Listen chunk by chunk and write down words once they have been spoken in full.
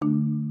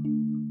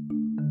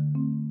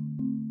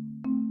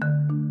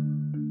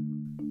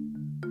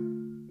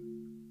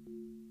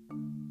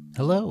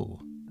Hello,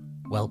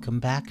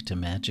 welcome back to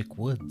Magic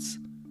Woods.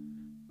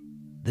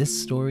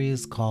 This story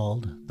is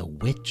called The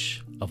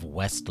Witch of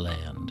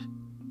Westland.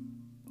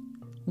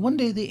 One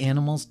day the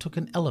animals took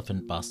an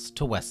elephant bus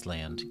to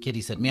Westland. Kitty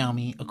said, "Meow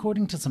me,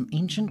 according to some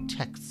ancient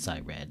texts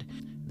I read,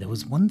 there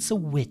was once a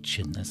witch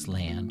in this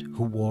land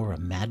who wore a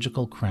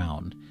magical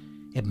crown.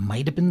 It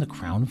might have been the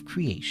crown of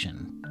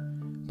creation."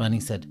 Bunny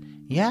said,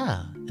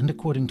 "Yeah, and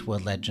according to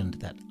a legend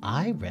that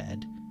I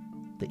read,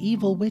 the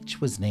evil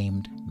witch was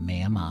named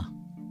Mama."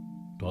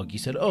 Doggy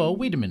said, "Oh,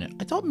 wait a minute.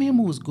 I thought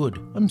Mama was good.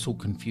 I'm so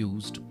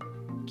confused."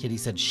 Kitty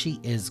said, "She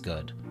is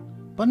good.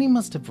 Bunny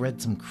must have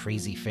read some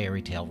crazy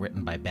fairy tale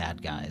written by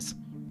bad guys."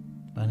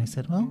 Bunny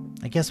said, "Well,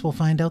 I guess we'll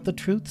find out the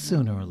truth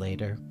sooner or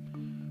later."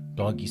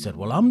 Doggy said,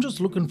 "Well, I'm just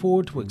looking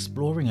forward to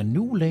exploring a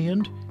new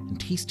land and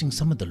tasting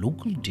some of the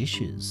local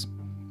dishes."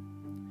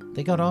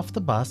 They got off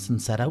the bus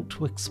and set out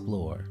to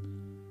explore,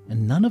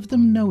 and none of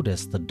them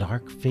noticed the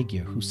dark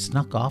figure who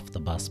snuck off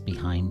the bus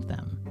behind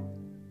them.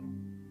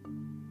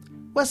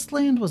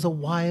 Westland was a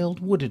wild,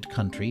 wooded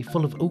country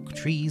full of oak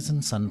trees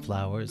and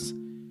sunflowers.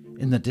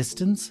 In the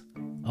distance,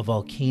 a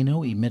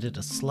volcano emitted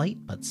a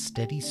slight but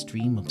steady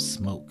stream of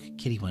smoke.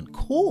 Kitty went,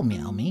 "Cool,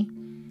 Meow Me."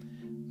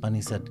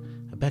 Bunny said,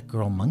 "I bet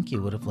Girl Monkey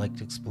would have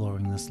liked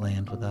exploring this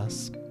land with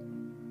us."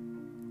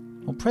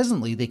 Well,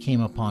 presently they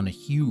came upon a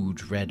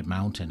huge red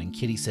mountain, and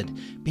Kitty said,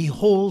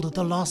 "Behold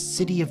the lost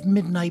city of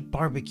Midnight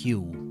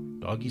Barbecue."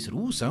 Doggy said,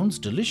 "Ooh, sounds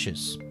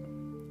delicious."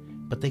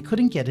 But they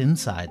couldn't get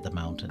inside the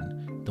mountain.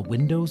 The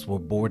windows were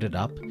boarded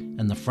up,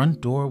 and the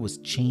front door was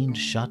chained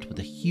shut with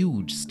a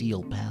huge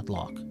steel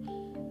padlock.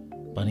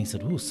 Bunny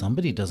said, "Ooh,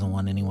 somebody doesn't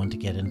want anyone to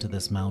get into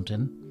this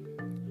mountain."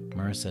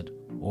 Mur said,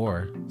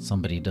 "Or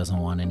somebody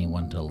doesn't want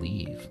anyone to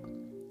leave."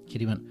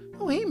 Kitty went,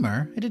 "Oh, hey,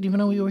 Mur, I didn't even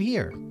know you were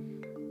here."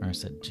 Mur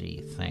said,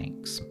 "Gee,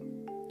 thanks."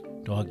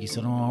 Doggy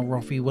said, "Oh,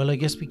 Ruffy, well, I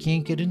guess we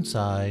can't get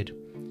inside."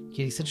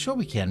 Kitty said, "Sure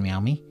we can, Meow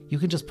Me. You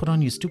can just put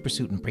on your stupor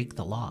suit and break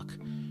the lock."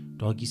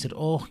 Doggy said,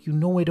 "Oh, you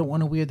know I don't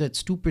want to wear that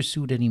stupor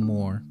suit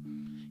anymore."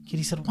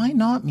 Kitty said, "Why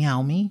not,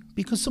 Meow Me?"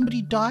 "Because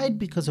somebody died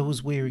because I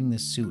was wearing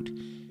this suit."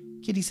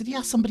 Kitty said,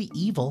 "Yeah, somebody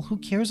evil. Who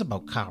cares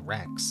about car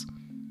wrecks?"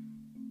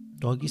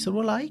 Doggy said,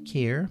 "Well, I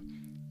care."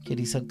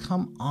 Kitty said,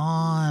 "Come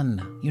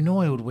on. You know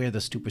I would wear the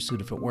stupor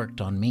suit if it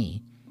worked on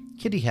me."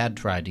 Kitty had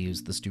tried to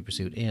use the stupor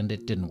suit, and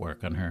it didn't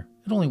work on her.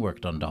 It only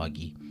worked on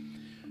Doggy.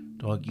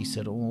 Doggy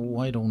said, "Oh,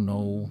 I don't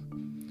know."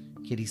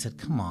 Kitty said,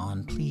 "Come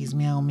on, please,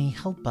 Meow Me,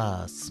 help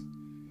us."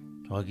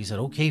 Doggy said,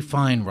 "Okay,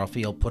 fine,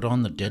 Ruffy, I'll put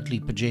on the deadly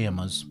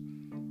pajamas."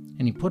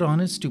 And he put on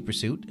his stupor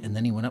suit, and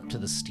then he went up to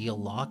the steel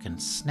lock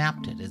and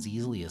snapped it as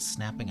easily as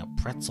snapping a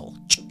pretzel.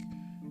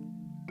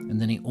 And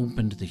then he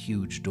opened the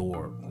huge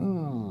door.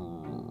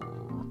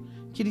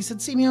 Kitty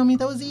said, "See, Meow Me,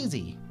 that was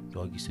easy."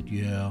 Doggy said,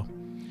 "Yeah."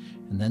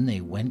 And then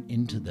they went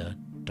into the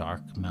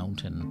dark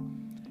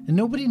mountain, and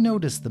nobody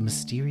noticed the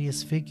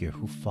mysterious figure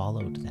who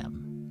followed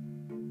them.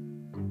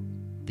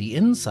 The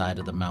inside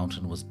of the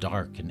mountain was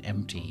dark and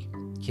empty.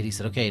 Kitty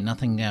said, "Okay,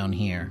 nothing down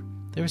here.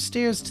 There are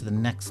stairs to the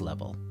next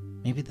level.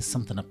 Maybe there's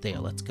something up there.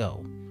 Let's go."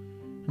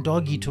 And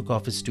Doggy took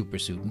off his stupor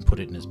suit and put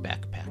it in his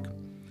backpack.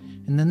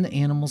 And then the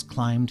animals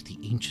climbed the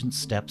ancient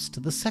steps to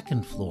the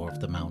second floor of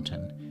the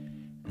mountain.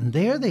 And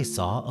there they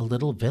saw a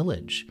little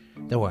village.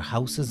 There were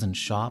houses and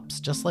shops,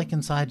 just like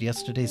inside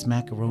yesterday's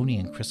macaroni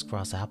and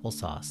crisscross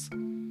applesauce.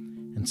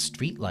 And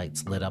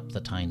streetlights lit up the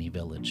tiny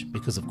village,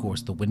 because of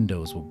course the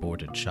windows were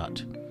boarded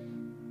shut.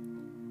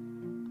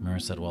 Mur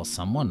said, "Well,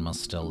 someone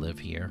must still live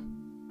here."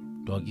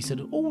 Doggy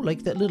said, "Oh,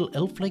 like that little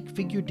elf-like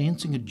figure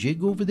dancing a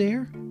jig over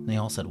there?" And they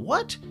all said,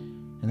 "What?"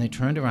 And they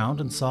turned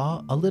around and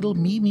saw a little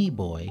Mimi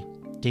boy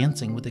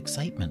dancing with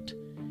excitement.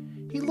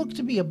 He looked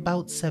to be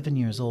about 7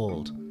 years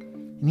old.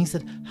 And he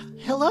said,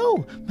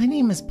 "Hello, my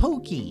name is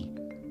Pokey."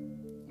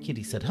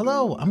 Kitty said,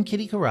 "Hello, I'm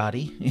Kitty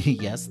Karate."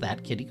 Yes,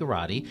 that Kitty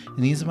Karate.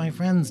 "And these are my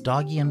friends,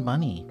 Doggy and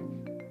Bunny."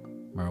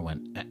 Mur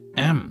went,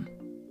 "Ahem."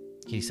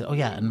 Kitty said, "Oh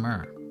yeah, and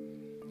Mur."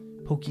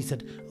 Pokey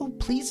said, "Oh,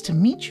 pleased to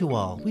meet you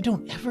all. We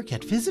don't ever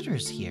get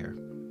visitors here."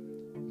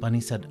 Bunny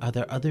said, "Are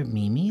there other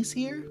Mimis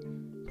here?"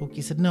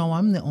 Pokey said, "No,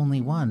 I'm the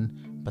only one.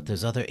 But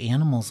there's other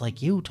animals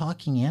like you,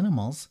 talking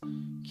animals."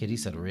 Kitty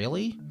said,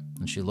 "Really?"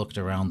 And she looked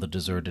around the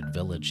deserted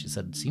village. She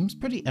said, "Seems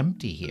pretty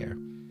empty here."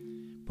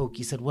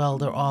 Pokey said, "Well,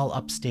 they're all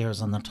upstairs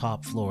on the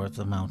top floor of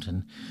the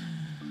mountain.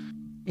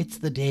 It's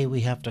the day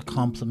we have to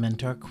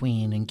compliment our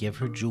queen and give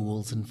her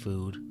jewels and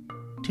food.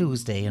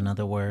 Tuesday, in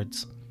other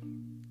words."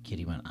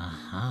 Kitty went,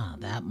 "Aha,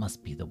 that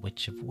must be the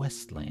Witch of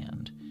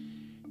Westland."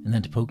 And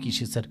then to Pokey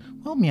she said,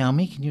 "Well, Meow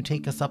Me, can you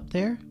take us up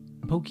there?"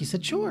 And Pokey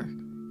said, "Sure,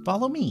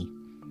 follow me."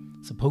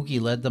 So Pokey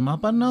led them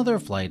up another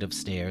flight of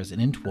stairs and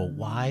into a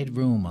wide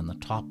room on the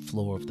top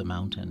floor of the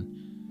mountain.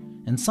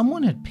 And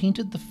someone had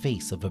painted the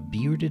face of a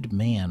bearded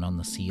man on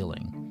the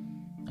ceiling.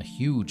 A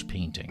huge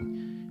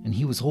painting. And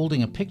he was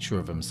holding a picture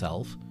of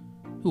himself,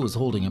 who was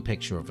holding a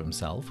picture of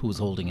himself, who was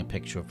holding a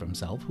picture of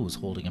himself, who was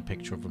holding a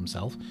picture of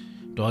himself.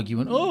 Doggy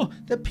went, "Oh,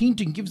 that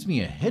painting gives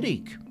me a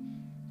headache."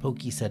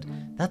 Pokey said,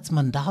 "That's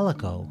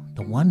Mandalago,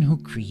 the one who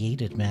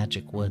created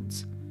Magic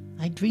Woods.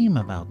 I dream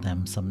about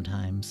them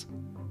sometimes."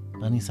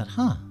 Bunny said,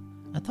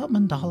 I thought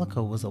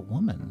Mandalika was a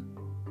woman.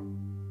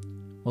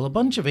 Well, a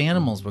bunch of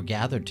animals were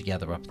gathered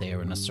together up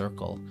there in a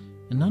circle,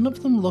 and none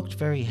of them looked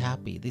very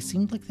happy. They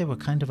seemed like they were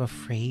kind of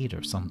afraid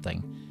or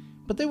something,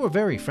 but they were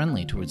very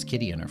friendly towards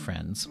Kitty and her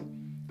friends.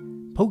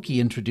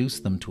 Pokey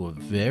introduced them to a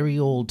very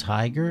old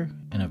tiger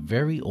and a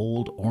very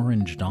old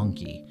orange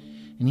donkey,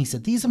 and he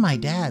said, "These are my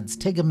dads,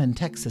 Tigum and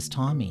Texas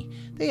Tommy.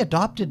 They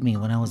adopted me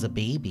when I was a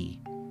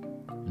baby."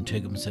 And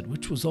Tigum said,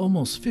 "Which was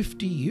almost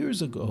 50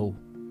 years ago."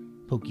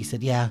 Pokey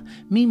said, "Yeah,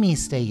 Mimi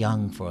stay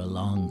young for a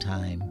long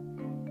time."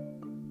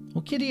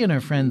 Well, Kitty and her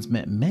friends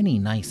met many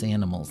nice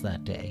animals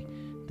that day.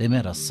 They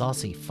met a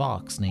saucy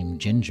fox named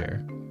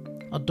Ginger,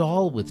 a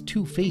doll with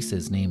 2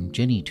 faces named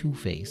Jenny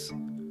Two-Face,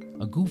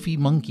 a goofy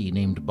monkey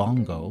named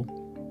Bongo,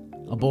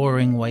 a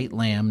boring white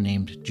lamb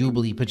named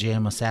Jubilee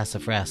Pajama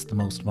Sassafras the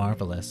Most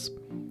Marvelous,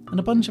 and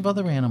a bunch of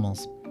other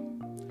animals.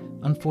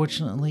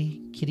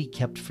 Unfortunately, Kitty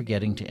kept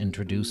forgetting to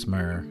introduce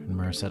Murr, and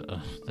Murr said,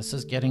 "Ugh, this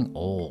is getting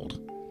old."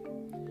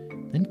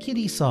 Then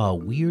Kitty saw a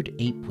weird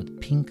ape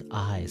with pink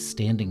eyes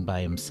standing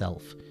by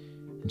himself,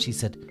 and she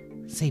said,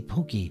 "Say,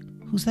 Pokey,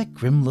 who's that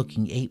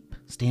grim-looking ape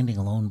standing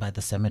alone by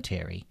the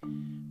cemetery?"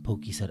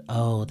 Pokey said,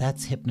 "Oh,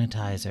 that's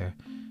Hypnotizer.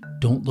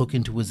 Don't look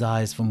into his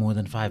eyes for more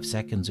than 5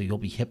 seconds or you'll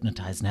be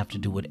hypnotized and have to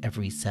do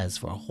whatever he says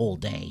for a whole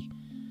day."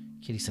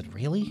 Kitty said,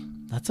 "Really?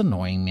 That's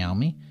annoying, Meow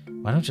Me.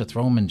 Why don't you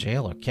throw him in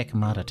jail or kick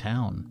him out of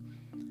town?"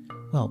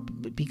 "Well,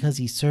 because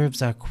he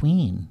serves our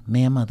queen,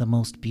 Mama the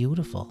Most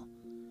Beautiful."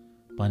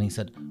 Bunny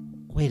said,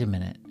 "Wait a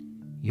minute.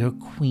 Your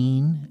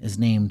queen is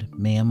named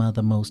Mama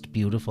the Most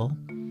Beautiful?"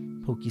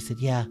 Pokey said,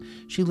 "Yeah,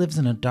 she lives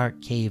in a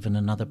dark cave in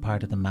another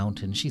part of the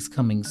mountain. She's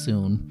coming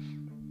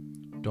soon."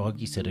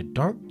 Doggy said, "A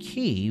dark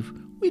cave?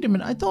 Wait a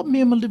minute, I thought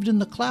Mama lived in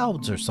the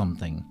clouds or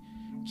something."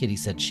 Kitty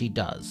said, "She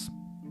does."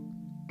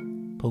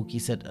 Pokey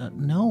said,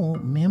 "No,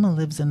 Mama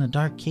lives in a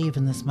dark cave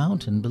in this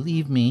mountain,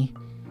 believe me."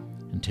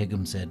 And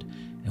Tigum said,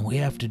 "And we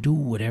have to do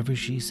whatever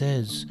she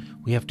says.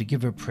 We have to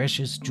give her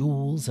precious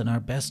jewels and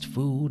our best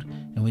food,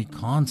 and we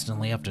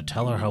constantly have to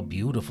tell her how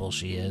beautiful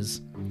she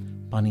is."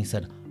 Bunny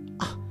said,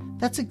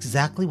 "That's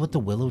exactly what the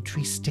Willow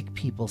Tree Stick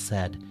people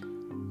said.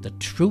 The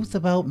truth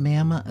about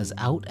Mama is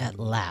out at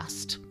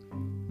last."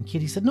 And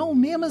Kitty said, "No,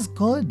 Mama's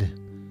good."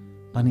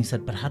 Bunny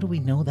said, "But how do we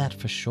know that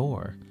for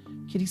sure?"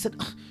 Kitty said,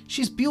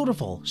 "She's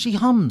beautiful. She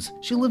hums.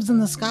 She lives in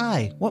the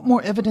sky. What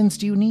more evidence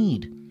do you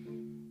need?"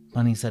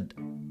 Bunny said,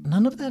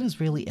 "None of that is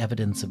really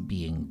evidence of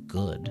being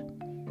good."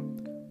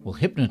 Well,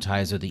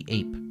 Hypnotizer the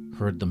ape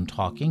heard them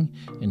talking,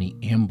 and he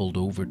ambled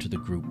over to the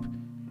group,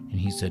 and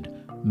he said,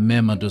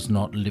 "Mama does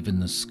not live in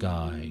the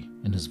sky,"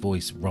 and his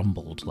voice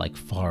rumbled like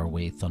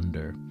faraway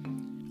thunder.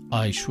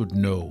 "I should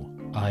know.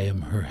 I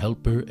am her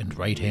helper and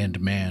right-hand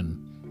man."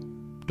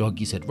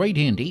 Doggy said,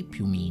 "Right-hand ape,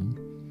 you mean?"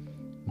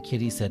 And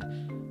Kitty said,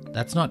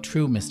 "That's not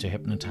true, Mr.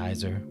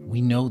 Hypnotizer. We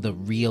know the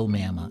real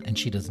Mama, and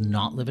she does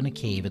not live in a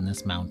cave in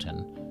this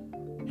mountain."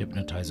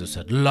 Hypnotizer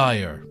said,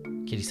 "Liar!"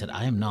 Kitty said,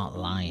 "I am not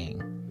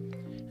lying."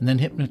 And then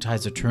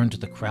Hypnotizer turned to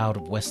the crowd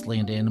of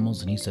Westland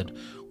animals and he said,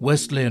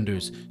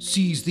 "Westlanders,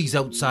 seize these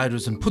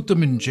outsiders and put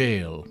them in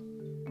jail."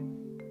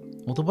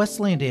 Well, the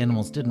Westland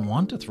animals didn't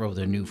want to throw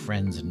their new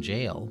friends in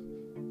jail,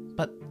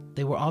 but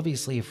they were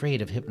obviously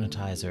afraid of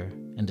Hypnotizer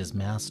and his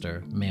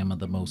master, Mama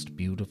the Most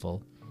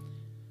Beautiful.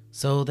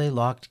 So they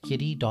locked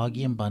Kitty,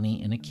 Doggy, and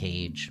Bunny in a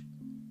cage.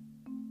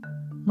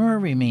 Murr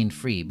remained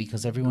free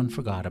because everyone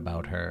forgot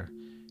about her,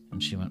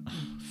 and she went,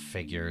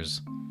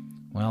 "Figures.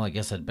 Well, I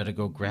guess I'd better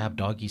go grab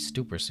Doggy's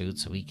stupor suit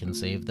so he can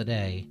save the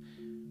day.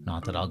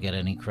 Not that I'll get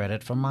any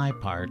credit for my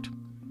part."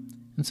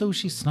 And so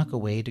she snuck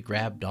away to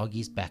grab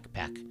Doggy's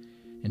backpack,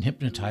 and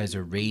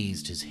Hypnotizer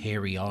raised his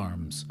hairy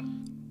arms.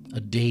 A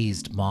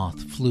dazed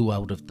moth flew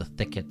out of the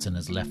thickets in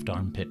his left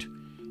armpit,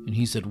 and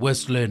he said,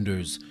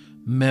 "Westlanders,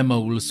 Mama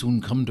will soon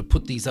come to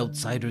put these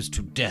outsiders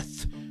to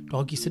death."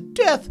 Doggy said,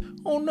 "Death?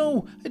 Oh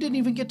no, I didn't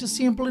even get to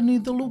sample any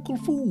of the local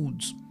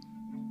foods."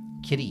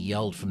 Kitty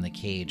yelled from the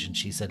cage, and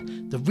she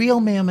said, "The real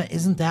Mama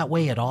isn't that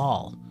way at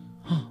all."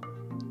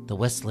 The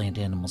Westland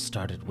animals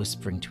started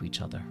whispering to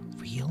each other.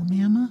 "Real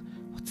Mama?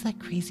 What's that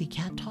crazy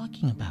cat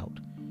talking about?"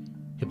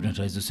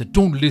 Hypnotizer said,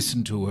 "Don't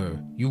listen to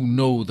her. You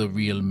know the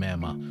real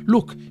Mama.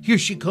 Look, here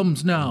she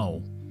comes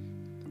now."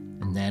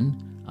 And then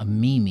a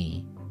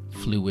Mimi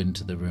flew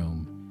into the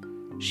room.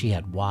 She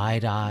had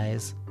wide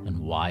eyes and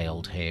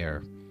wild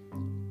hair.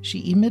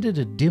 She emitted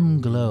a dim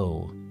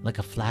glow, like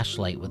a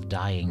flashlight with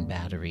dying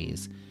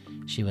batteries.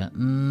 She went,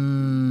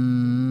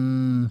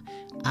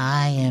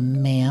 "I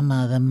am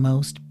Mama the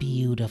Most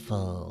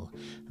Beautiful.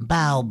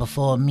 Bow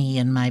before me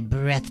in my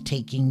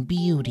breathtaking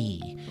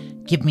beauty.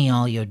 Give me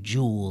all your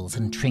jewels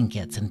and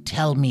trinkets and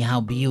tell me how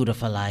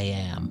beautiful I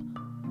am."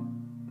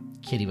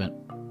 Kitty went,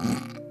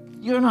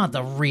 "You're not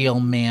the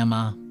real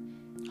Mama."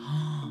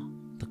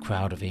 The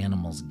crowd of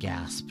animals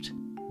gasped.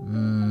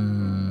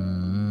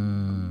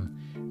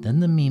 Then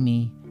the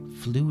Mimi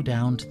flew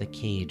down to the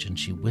cage and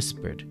she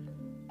whispered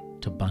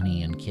to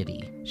Bunny and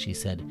Kitty. She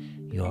said,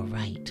 "You're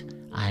right.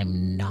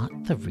 I'm not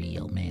the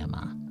real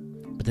Mama.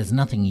 But there's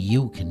nothing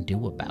you can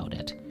do about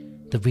it.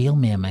 The real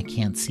Mama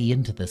can't see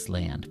into this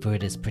land, for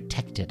it is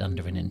protected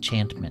under an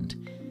enchantment.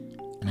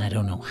 And I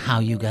don't know how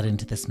you got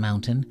into this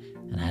mountain,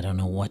 and I don't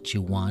know what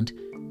you want,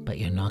 but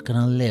you're not going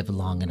to live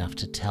long enough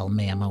to tell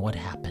Mama what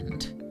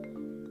happened."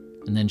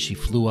 And then she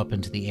flew up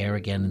into the air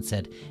again and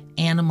said,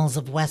 "Animals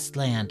of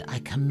Westland, I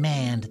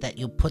command that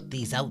you put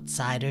these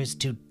outsiders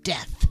to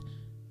death."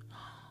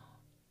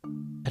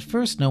 At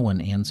first no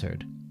one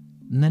answered,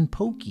 and then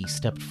Pokey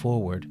stepped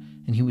forward,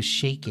 and he was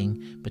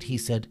shaking, but he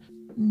said,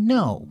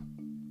 "No."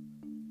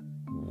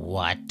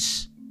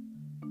 "What?"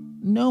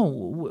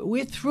 "No,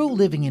 we're through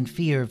living in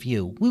fear of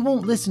you. We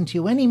won't listen to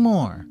you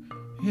anymore."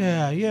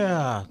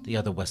 Yeah, the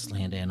other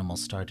Westland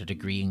animals started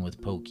agreeing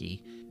with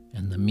Pokey,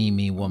 and the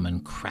Mimi woman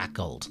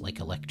crackled like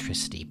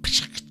electricity.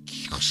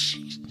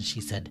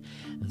 She said,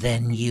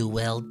 "Then you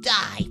will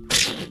die."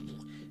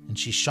 And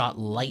she shot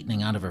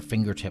lightning out of her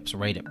fingertips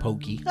right at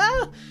Pokey.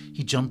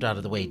 He jumped out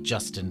of the way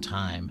just in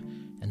time.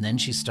 And then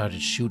she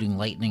started shooting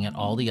lightning at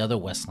all the other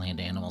Westland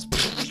animals.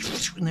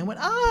 And they went,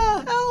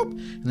 help!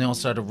 And they all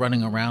started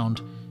running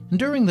around. And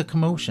during the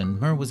commotion,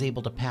 Mer was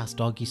able to pass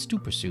Doggy's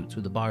stupor suit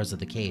through the bars of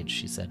the cage.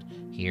 She said,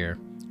 "Here."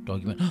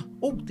 Doggy went,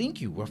 "Oh, thank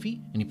you,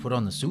 Ruffy." And he put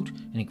on the suit,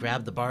 and he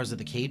grabbed the bars of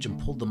the cage and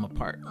pulled them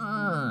apart.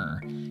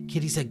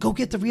 Kitty said, "Go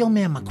get the real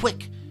Mama,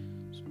 quick."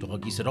 So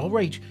Doggy said, "All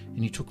right."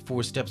 And he took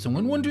 4 steps and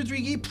went, 1, 2,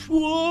 3,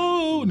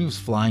 whoa! And he was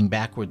flying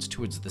backwards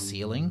towards the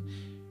ceiling.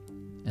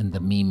 And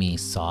the Mimi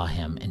saw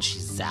him, and she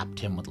zapped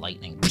him with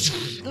lightning.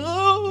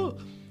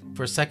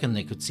 For a second,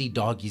 they could see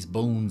Doggy's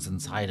bones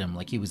inside him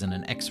like he was in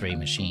an X-ray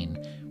machine.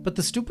 But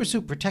the stupor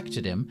suit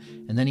protected him,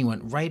 and then he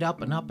went right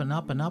up and up and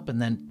up and up,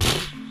 and then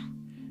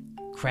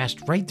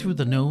crashed right through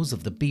the nose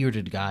of the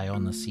bearded guy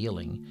on the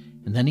ceiling.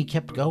 And then he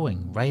kept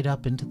going right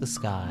up into the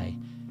sky.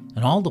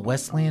 And all the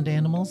Westland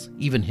animals,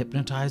 even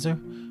Hypnotizer,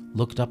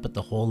 looked up at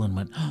the hole and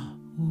went,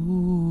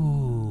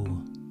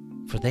 "Ooh,"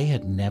 for they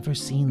had never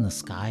seen the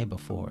sky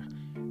before.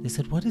 They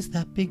said, "What is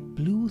that big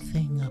blue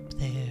thing up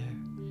there?"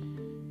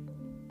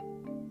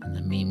 And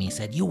the Mimi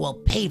said, "You will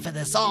pay for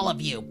this, all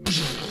of you."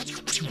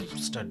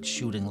 Started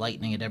shooting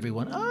lightning at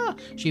everyone.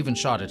 She even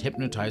shot at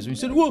Hypnotizer. He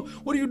said, "Whoa,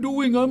 what are you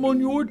doing? I'm on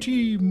your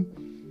team."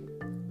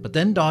 But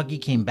then Doggy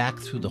came back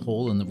through the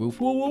hole in the roof.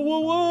 Whoa, whoa, whoa,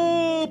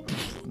 whoa!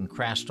 And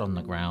crashed on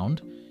the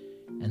ground.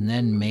 And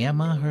then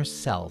Mama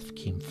herself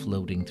came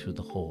floating through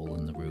the hole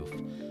in the roof.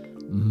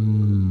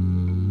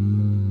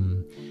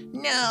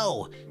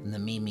 No! And the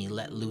Mimi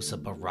let loose a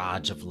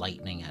barrage of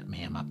lightning at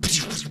Mama.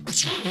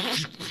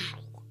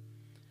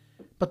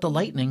 But the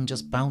lightning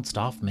just bounced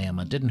off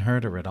Mama, didn't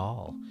hurt her at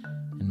all.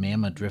 And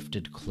Mama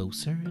drifted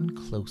closer and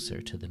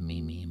closer to the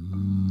Mimi.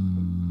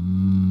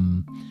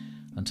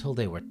 Until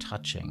they were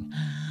touching.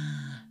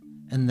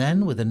 And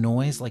then, with a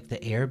noise like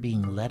the air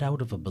being let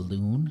out of a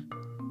balloon,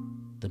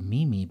 the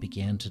Mimi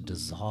began to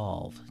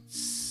dissolve.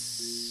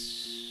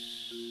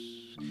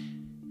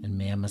 And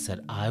Mama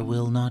said, "I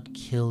will not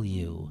kill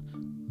you.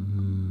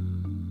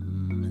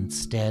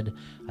 Instead,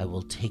 I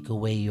will take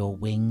away your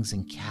wings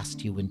and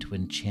cast you into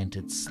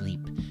enchanted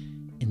sleep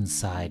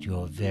inside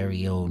your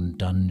very own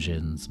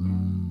dungeons.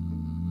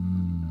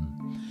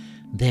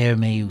 There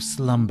may you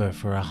slumber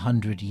for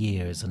 100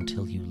 years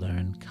until you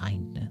learn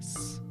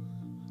kindness."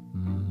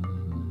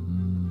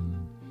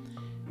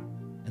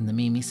 And the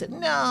Mimi said,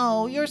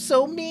 "No, you're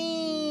so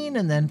mean."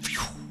 And then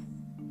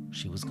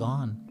she was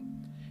gone.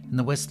 And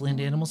the Westland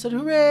animal said,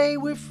 "Hooray,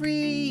 we're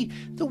free.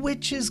 The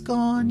witch is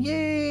gone.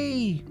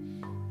 Yay."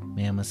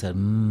 Mama said,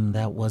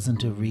 "That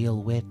wasn't a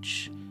real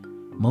witch.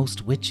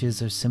 Most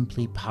witches are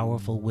simply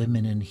powerful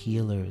women and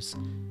healers,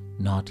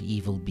 not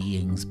evil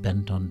beings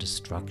bent on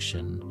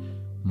destruction."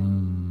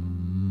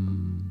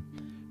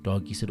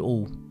 Doggy said,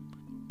 "Oh,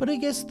 but I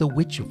guess the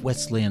Witch of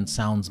Westland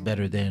sounds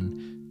better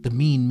than the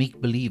mean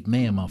make-believe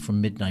Mama from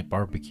Midnight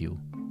Barbecue,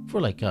 for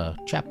like a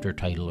chapter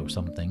title or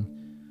something."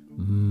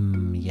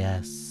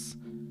 Yes.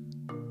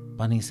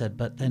 Bunny said,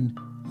 "But then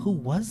who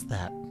was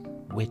that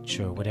witch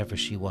or whatever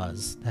she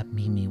was, that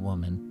Mimi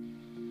woman?"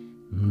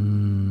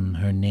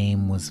 Her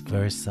name was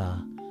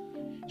Versa.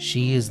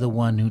 She is the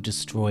one who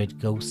destroyed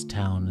Ghost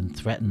Town and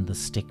threatened the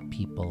Stick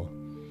people.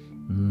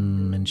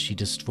 And she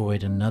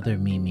destroyed another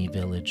Mimi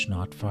village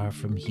not far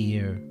from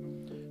here."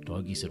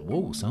 Doggy said,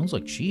 "Whoa, sounds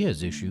like she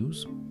has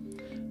issues."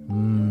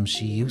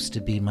 She used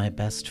to be my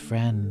best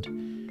friend,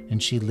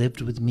 and she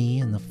lived with me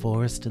in the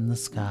forest in the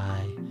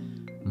sky.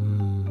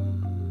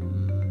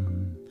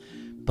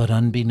 But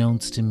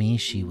unbeknownst to me,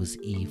 she was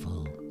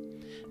evil.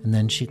 And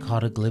then she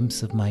caught a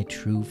glimpse of my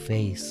true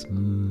face.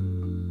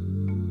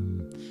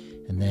 And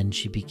then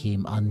she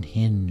became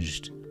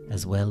unhinged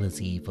as well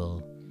as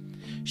evil.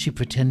 She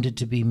pretended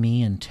to be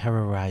me and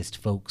terrorized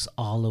folks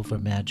all over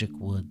Magic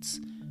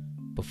Woods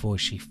before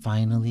she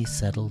finally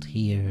settled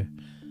here.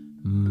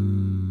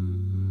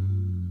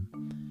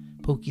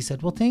 Pokey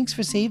said, "Well, thanks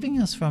for saving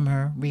us from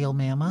her, real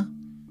Mama."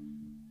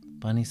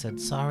 Bunny said,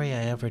 "Sorry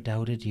I ever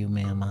doubted you,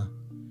 Mama."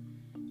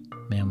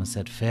 Mama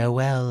said,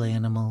 "Farewell,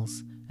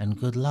 animals, and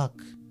good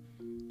luck."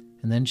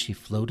 And then she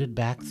floated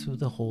back through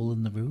the hole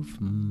in the roof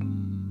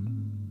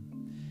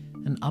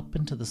and up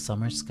into the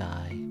summer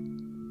sky.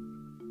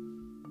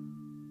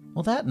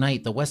 Well, that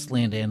night, the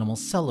Westland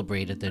animals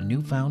celebrated their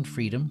newfound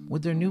freedom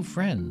with their new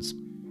friends.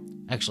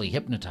 Actually,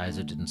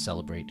 Hypnotizer didn't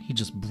celebrate. He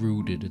just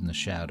brooded in the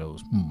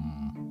shadows.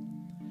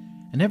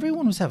 And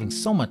everyone was having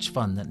so much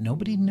fun that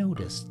nobody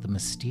noticed the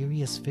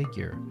mysterious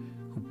figure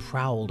who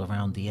prowled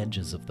around the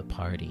edges of the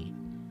party.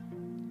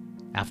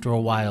 After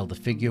a while, the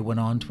figure went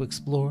on to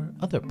explore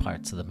other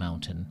parts of the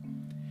mountain,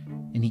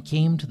 and he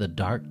came to the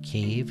dark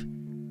cave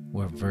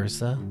where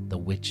Versa, the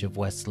Witch of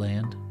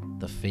Westland,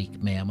 the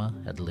fake Mama,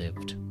 had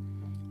lived.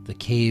 The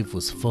cave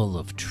was full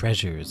of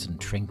treasures and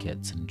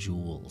trinkets and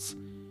jewels,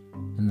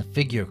 and the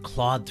figure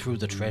clawed through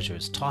the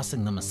treasures,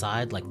 tossing them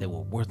aside like they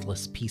were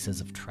worthless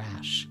pieces of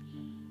trash.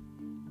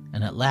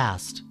 And at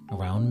last,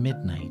 around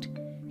midnight,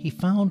 he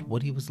found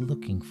what he was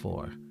looking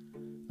for,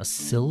 a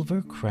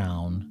silver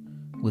crown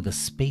with a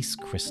space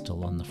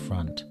crystal on the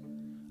front,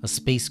 a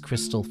space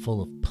crystal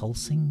full of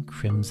pulsing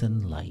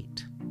crimson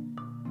light.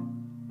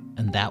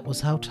 And that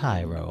was how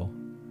Tyro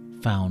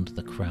found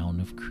the crown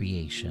of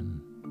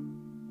creation.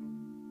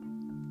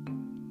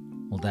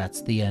 Well,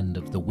 that's the end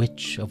of The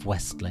Witch of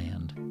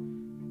Westland.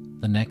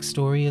 The next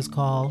story is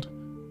called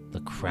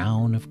The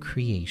Crown of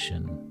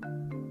Creation.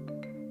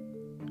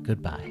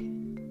 Goodbye.